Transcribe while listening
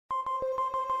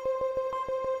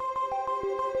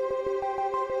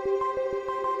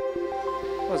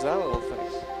What's that little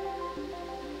thing?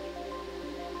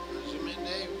 Zoom in,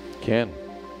 Dave. Can.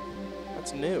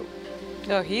 That's new.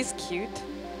 Oh, he's cute.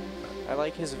 I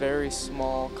like his very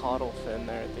small caudal fin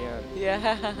there at the end.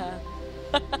 Yeah.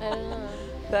 I don't know.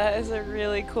 That is a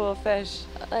really cool fish.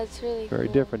 That's really Very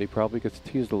cool. different. He probably gets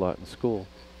teased a lot in school.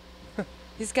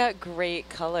 He's got great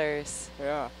colors.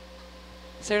 Yeah.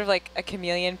 Sort of like a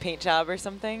chameleon paint job or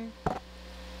something.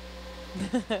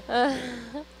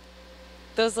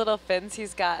 Those little fins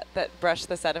he's got that brush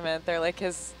the sediment, they're like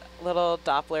his little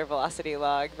Doppler velocity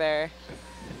log there.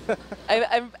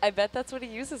 I bet that's what he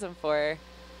uses them for.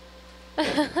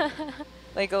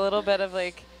 Like a little bit of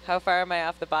like, how far am I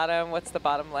off the bottom? What's the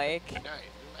bottom like? Nice.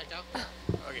 Back out.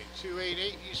 Okay,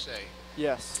 288, you say.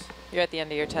 Yes. You're at the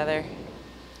end of your tether.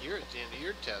 You're at the end of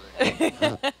your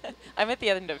tether. I'm at the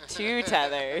end of 2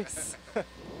 tethers.